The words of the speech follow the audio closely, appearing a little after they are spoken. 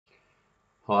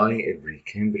Hi every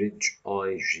Cambridge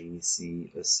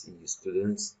IGCSE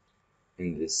students.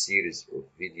 In this series of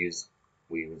videos,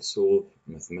 we will solve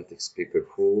Mathematics Paper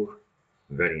 4,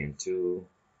 Variant 2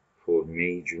 for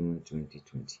May-June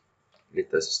 2020.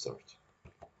 Let us start.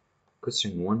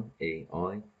 Question 1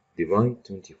 AI. Divide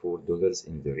 $24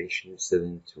 in the ratio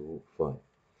 7 to 5.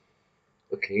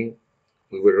 Okay,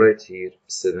 we will write here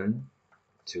 7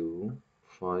 to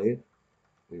 5.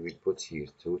 We will put here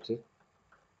total.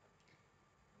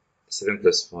 7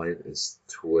 plus 5 is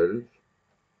 12.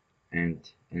 And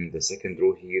in the second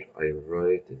row here, I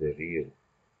write the real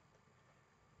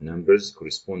numbers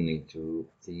corresponding to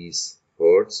these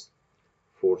parts.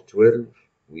 For 12,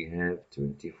 we have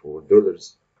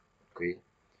 $24. Okay,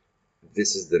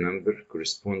 this is the number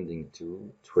corresponding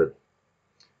to 12.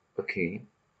 Okay,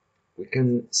 we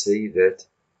can say that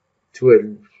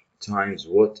 12 times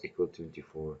what equal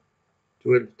 24?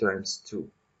 12 times 2.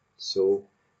 So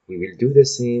we will do the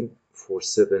same for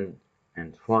 7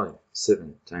 and 5.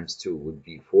 7 times 2 would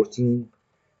be 14.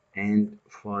 And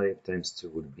 5 times 2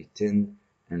 will be 10,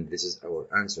 and this is our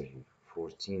answer here,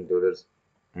 $14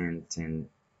 and $10.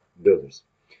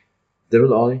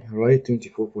 Double I, write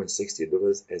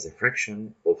 $24.60 as a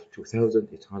fraction of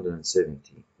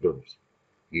 $2,870.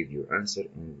 Give your answer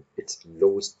in its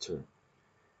lowest term.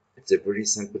 It's a very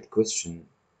simple question.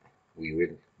 We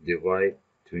will divide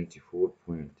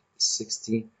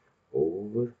 24.60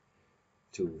 over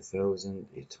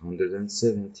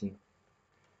 2,870.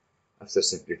 After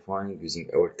simplifying using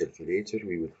our calculator,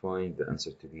 we will find the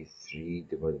answer to be 3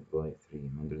 divided by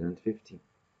 350.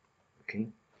 Okay.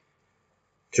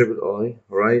 Triple I,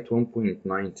 write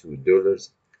 $1.92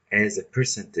 as a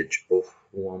percentage of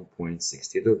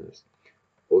 $1.60.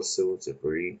 Also, it's a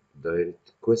very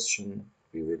direct question.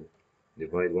 We will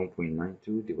divide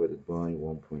 1.92 divided by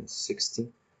 1.60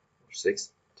 or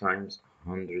 6 times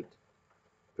 100%.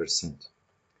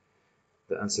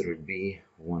 The answer will be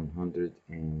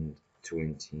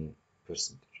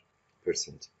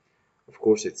 120%. Of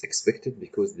course, it's expected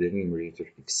because the numerator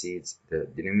exceeds the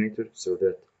denominator, so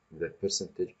that the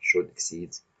percentage should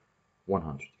exceed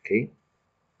 100. Okay.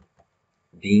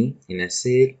 B. In a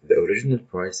sale, the original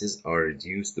prices are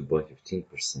reduced by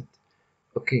 15%.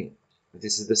 Okay,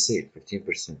 this is the sale,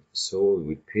 15%. So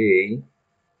we will pay.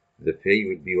 The pay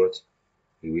will be what?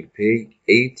 We will pay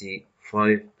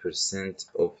 85%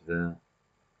 of the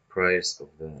price of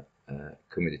the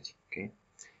commodity. Okay,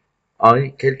 I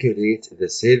calculate the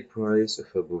sale price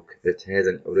of a book that has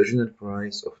an original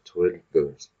price of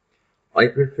 $12. I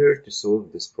prefer to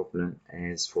solve this problem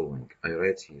as following. I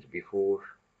write here before,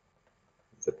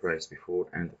 the price before,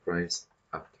 and the price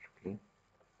after. Okay,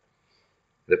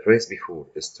 the price before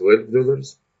is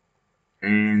 $12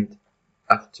 and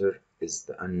after is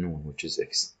the unknown, which is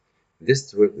x.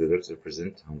 This $12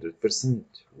 represents 100%,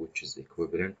 which is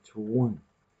equivalent to 1.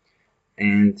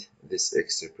 And this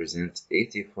x represents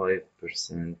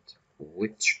 85%,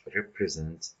 which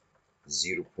represents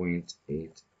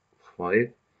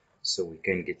 0.85. So we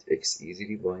can get x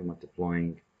easily by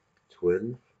multiplying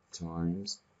 12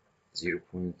 times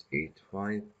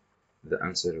 0.85. The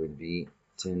answer will be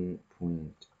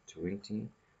 10.20,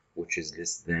 which is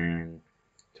less than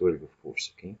 12, of course.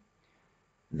 Okay.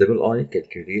 Double I,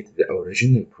 calculate the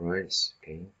original price.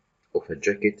 Okay, of a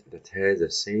jacket that has a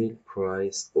sale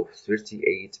price of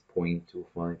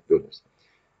 $38.25.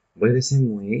 By the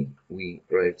same way, we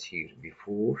write here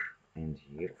before and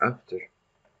here after.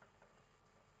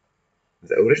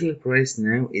 The original price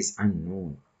now is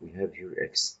unknown. We have here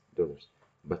x dollars,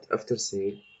 but after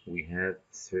sale we have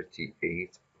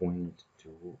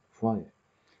 38.25.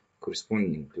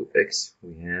 Corresponding to x,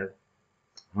 we have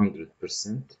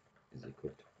 100% is equal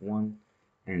to 1,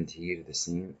 and here the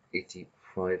same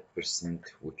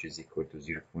 85%, which is equal to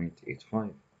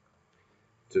 0.85.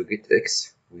 To get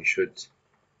x, we should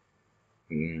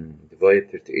divide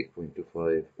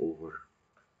 38.25 over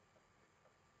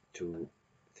to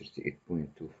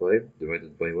 38.25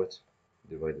 divided by what?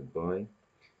 Divided by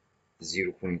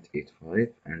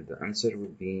 0.85, and the answer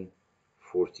will be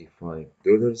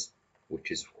 $45,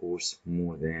 which is of course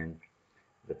more than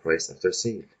the price after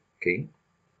sale. Okay.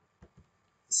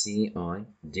 CI,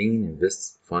 Dean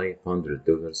invests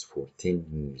 $500 for 10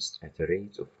 years at a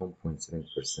rate of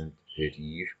 1.7% per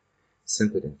year.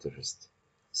 Simple interest.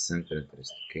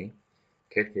 Okay.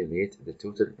 Calculate the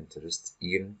total interest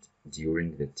earned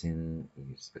during the 10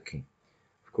 years. Okay.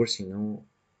 Of course, you know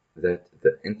that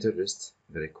the interest,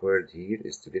 the required here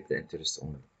is to get the interest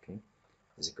only. Okay.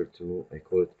 Is equal to, I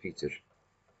call it Peter,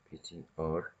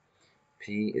 PTR.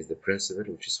 P is the principal,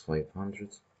 which is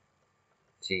 500.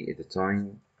 T is the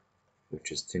time,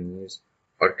 which is 10 years.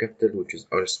 R capital, which is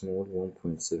R small,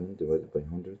 1.7 divided by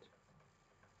 100.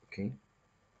 Okay,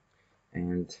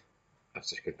 and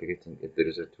after calculating it, the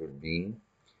result will be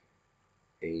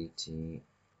 $85.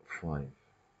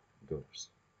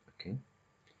 Okay,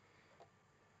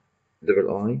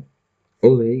 double I.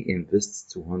 Ole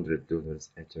invests $200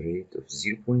 at a rate of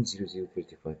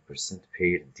 0.0035%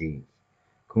 per day.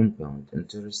 Compound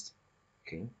interest.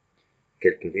 Okay,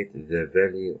 calculate the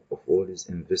value of Ole's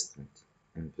investment.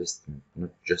 Investment,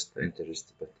 not just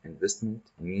interest, but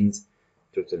investment means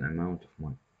total amount of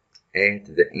money at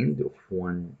the end of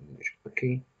 1 year.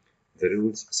 Okay, the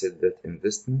rules said that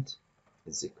investment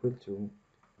is equal to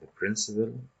the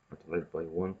principal multiplied by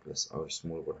 1 plus R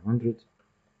small over 100,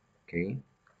 okay,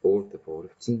 or the power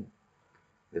of t.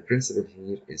 The principal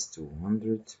here is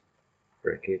 200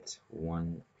 bracket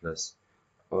 1 plus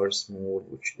R small,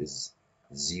 which is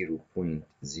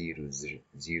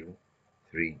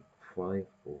 0.0035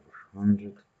 over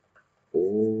 100,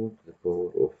 or the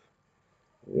power of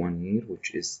 1 year,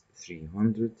 which is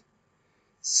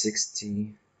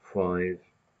 365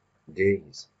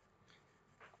 days.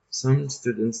 Some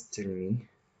students tell me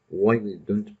why we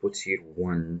don't put here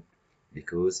 1,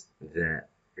 because the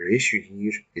ratio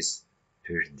here is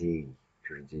per day,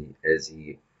 as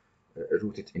he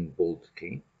wrote it in bold.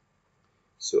 Okay,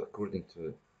 so according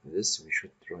to this we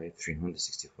should write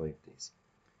 365 days,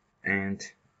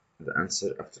 and the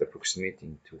answer after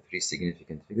approximating to 3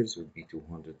 significant figures will be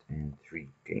 203.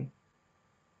 Okay,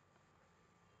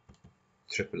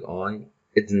 triple I.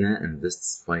 Edna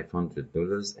invests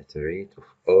 $500 at a rate of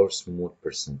R small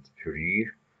percent per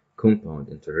year compound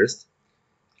interest.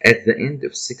 At the end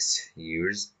of 6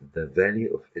 years, the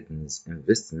value of Edna's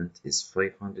investment is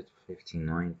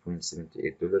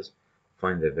 $559.78.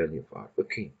 Find the value of R.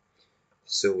 Okay,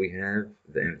 so we have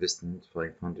the investment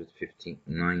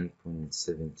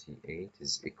 559.78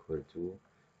 is equal to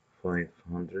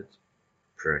 500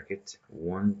 bracket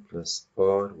 1 plus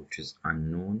R, which is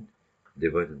unknown,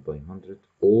 divided by 100,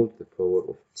 all the power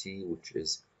of t, which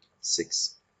is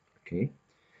 6. Okay,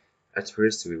 at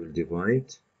first we will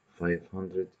divide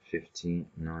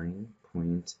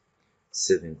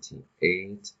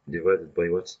 559.78 divided by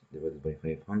what? Divided by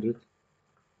 500,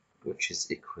 which is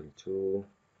equal to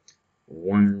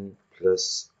 1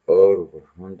 plus R over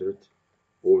 100,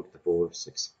 all to the power of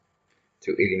 6.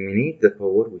 To eliminate the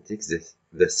power, we take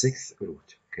the sixth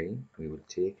root. Okay, we will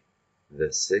take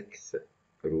the sixth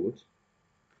root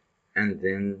and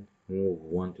then move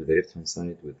 1 to the left hand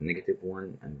side with negative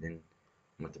 1 and then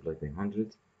multiply by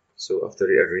 100. So after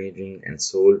rearranging and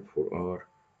solve for R,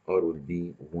 R will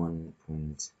be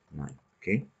 1.9.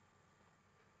 Okay,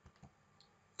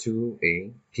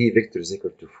 2a, p vector is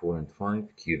equal to 4 and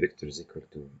 5, q vector is equal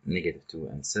to negative 2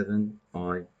 and 7.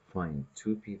 I find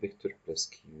 2p vector plus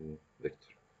q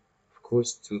vector. Of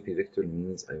course, 2p vector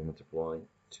means I multiply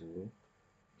 2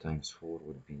 times 4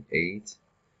 will be 8,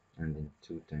 and then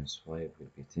 2 times 5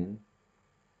 will be 10,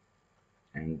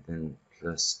 and then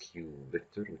plus q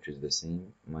vector, which is the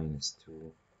same, minus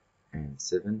 2 and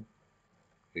 7.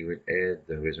 We will add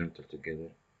the horizontal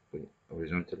together,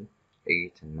 horizontal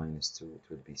 8 and minus 2, it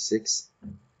will be 6,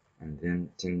 and then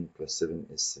 10 plus 7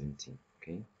 is 17.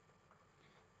 Okay,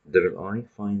 double I,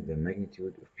 find the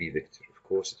magnitude of p vector. Of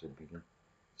course, it will be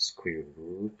square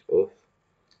root of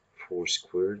 4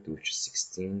 squared, which is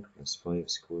 16, plus 5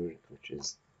 squared, which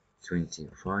is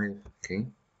 25. Okay,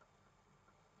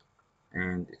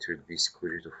 and it will be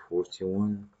square root of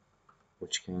 41,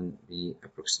 which can be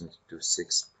approximated to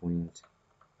 6.40.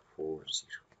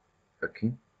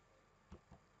 Okay,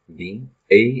 B,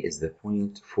 A is the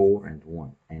point 4 and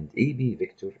 1, and AB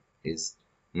vector is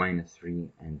minus 3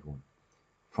 and 1.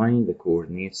 Find the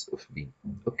coordinates of B.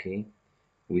 Okay,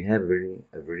 we have a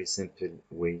very simple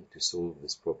way to solve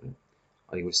this problem.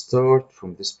 I will start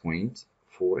from this point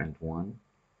 4 and 1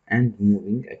 and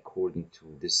moving according to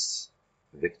this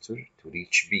vector to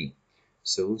reach B.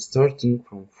 So starting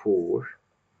from 4,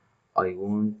 I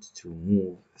want to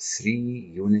move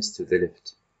 3 units to the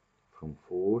left. From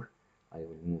 4, I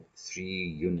will move 3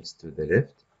 units to the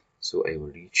left, so I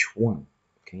will reach 1.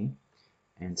 Okay,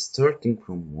 and starting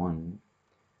from 1,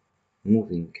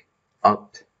 moving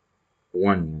up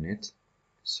 1 unit,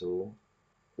 so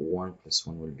 1 plus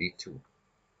 1 will be 2.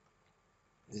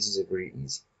 This is a very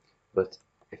easy, but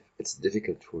if it's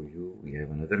difficult for you, we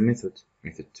have another method.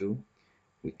 Method 2,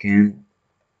 we can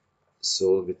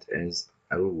solve it as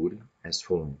a rule as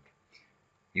following.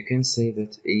 You can say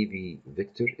that AB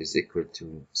vector is equal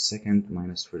to second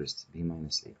minus first, B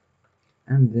minus A,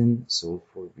 and then solve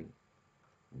for B.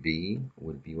 B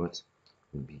will be what?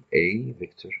 Will be A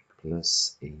vector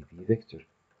plus AB vector.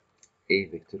 A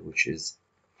vector, which is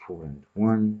 4 and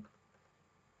 1,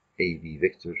 AB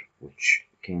vector, which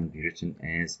can be written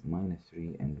as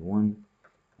 -3 and 1,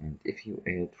 and if you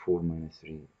add 4 minus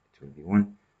 3, it will be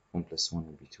 1, 1 plus 1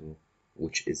 will be 2,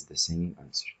 which is the same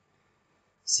answer.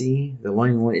 C, the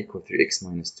line y equal 3x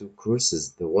minus 2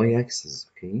 crosses the y-axis,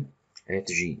 okay, at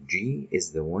G. G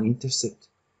is the y-intercept.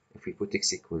 If we put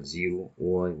x equals 0,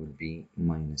 y will be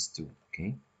minus 2,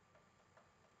 okay?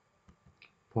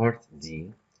 Part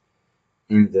D,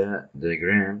 in the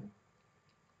diagram,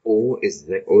 O is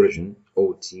the origin,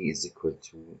 OT is equal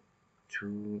to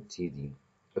 2TD,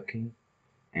 okay?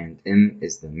 And M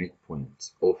is the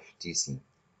midpoint of TC.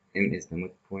 M is the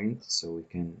midpoint, so we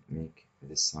can make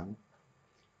this sign.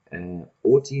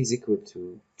 OT is equal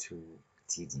to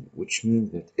TD, which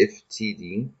means that if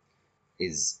TD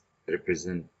is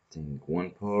representing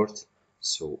one part,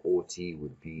 so OT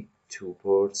would be 2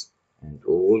 parts, and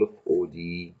all of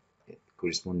OD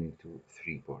corresponding to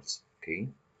 3 parts, okay?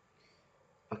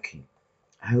 Okay,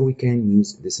 how we can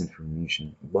use this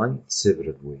information? By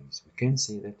several ways. We can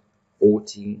say that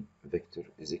OT vector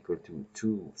is equal to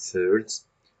 2/3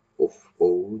 of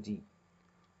OD.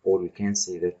 Or we can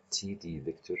say that TD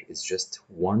vector is just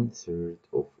 1/3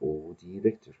 of OD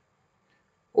vector.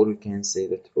 Or we can say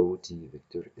that OT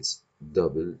vector is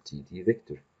double TD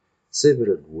vector.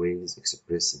 Several ways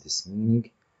express this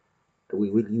meaning. We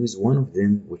will use one of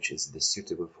them, which is the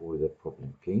suitable for the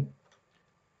problem, okay?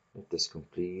 Let us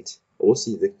complete.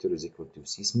 OC vector is equal to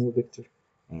C small vector,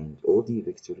 and OD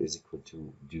vector is equal to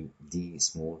D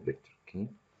small vector, okay?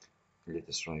 Let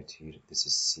us write here, this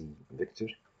is C vector,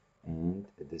 and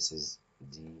this is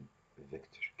D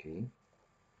vector, okay?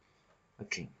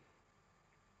 Okay.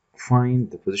 Find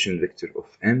the position vector of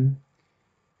M,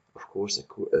 of course,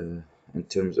 in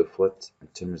terms of what? In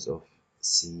terms of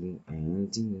C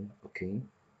and D, okay?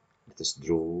 Let us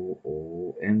draw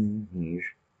OM here.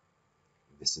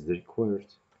 This is the required,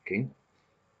 okay?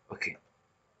 Okay.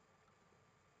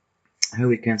 How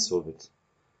we can solve it?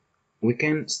 We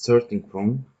can, starting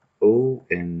from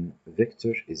OM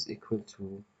vector is equal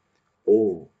to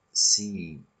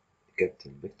OC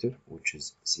capital vector, which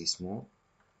is C small,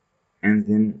 and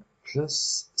then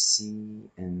plus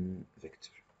Cn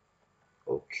vector.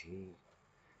 Okay,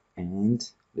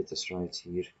 and let us write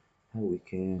here how we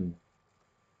can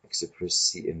express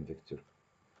Cn vector.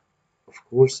 Of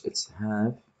course, it's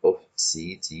half of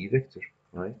Ct vector,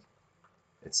 right?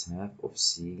 It's half of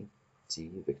Ct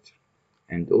vector.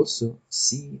 And also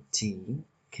Ct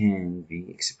can be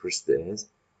expressed as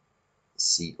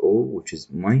CO, which is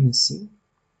minus C,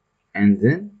 and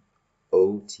then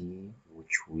OT,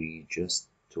 which we just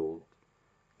talked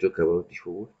about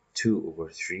before,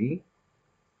 2/3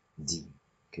 D,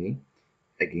 okay?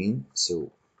 Again,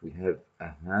 so we have a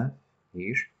half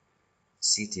here.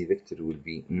 Ct vector will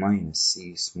be minus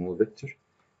C small vector,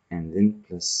 and then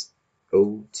plus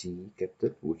OT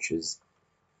capital, which is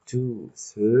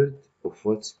 2/3 of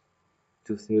what?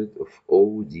 2/3 of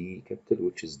OD capital,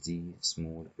 which is D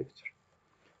small vector.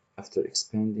 After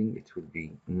expanding, it will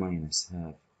be minus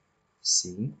half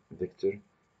C vector.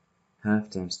 Half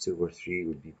times 2/3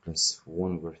 will be plus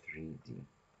 1/3D.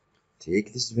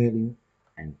 Take this value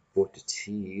and put it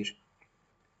here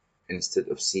instead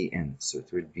of Cn. So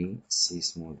it will be C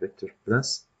small vector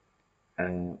plus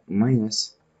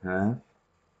minus half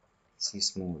C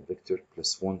small vector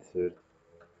plus 1/3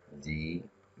 D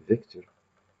vector.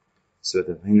 So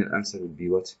the final answer will be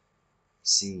what?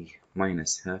 C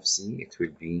minus half C. It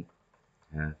will be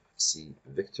half C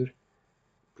vector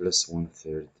plus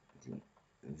 1/3 D.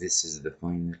 This is the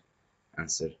final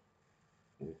answer,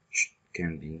 which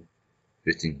can be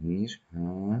written here,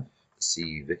 half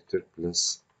C vector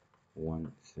plus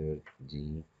 1/3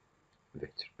 D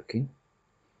vector, okay?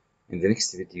 In the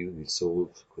next video, we'll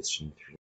solve question 3.